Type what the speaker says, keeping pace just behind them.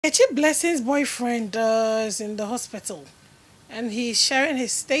Nkechi Blessing's boyfriend is in the hospital and he's sharing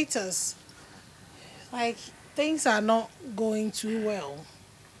his status. Like, things are not going too well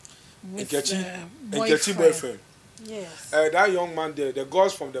with Nkechi boyfriend. Yes. That young man there, the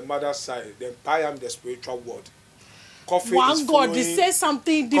gods from the mother's side, they buy him the spiritual word. Coffin One God, they say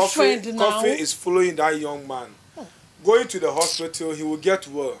something different now. Coffin is following that young man. Going to the hospital, he will get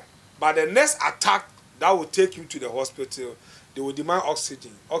well. But the next attack that will take him to the hospital, they will demand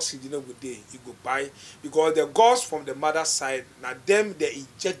oxygen. Oxygen every day, he go buy. Because the gods from the mother's side, now them, they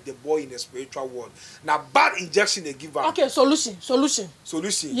inject the boy in the spiritual world. Now bad injection they give out. Okay, solution.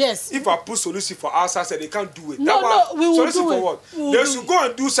 Yes. If I put solution for outside, they can't do it. No, we will solution do for it. what? They should go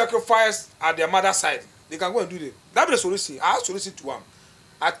and do sacrifice at their mother's side. They can go and do it. That be the solution. I have solution to them.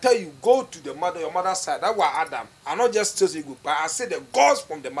 I tell you, go to your mother's side. That's why Adam. I not just tell you goodbye. I say the gods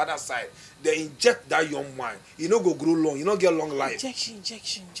from the mother's side, they inject that young man. You know go grow long. You don't get long life.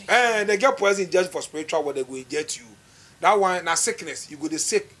 Injection. And they get poison injection for spiritual where they go inject you. That one, na sickness. You go the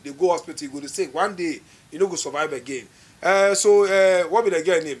sick. They go hospital. You go the sick. One day, you know go survive again. What be the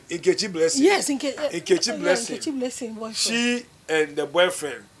girl name? Nkechi Blessing. Yes, Nkechi Blessing. Nkechi Blessing boyfriend. She and the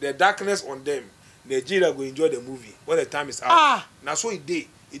boyfriend, the darkness on them. Nigeria go enjoy the movie when the time is out. Now so it did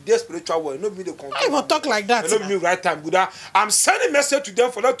spiritual world. Not be the control. I will talk like that. Not be right time. Good. I'm sending message to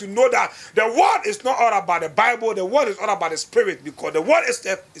them for them to know that the word is not all about the Bible. The word is all about the spirit, because the word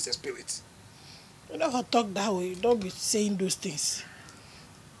itself is a spirit. You never talk that way. Don't be saying those things.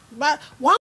 But one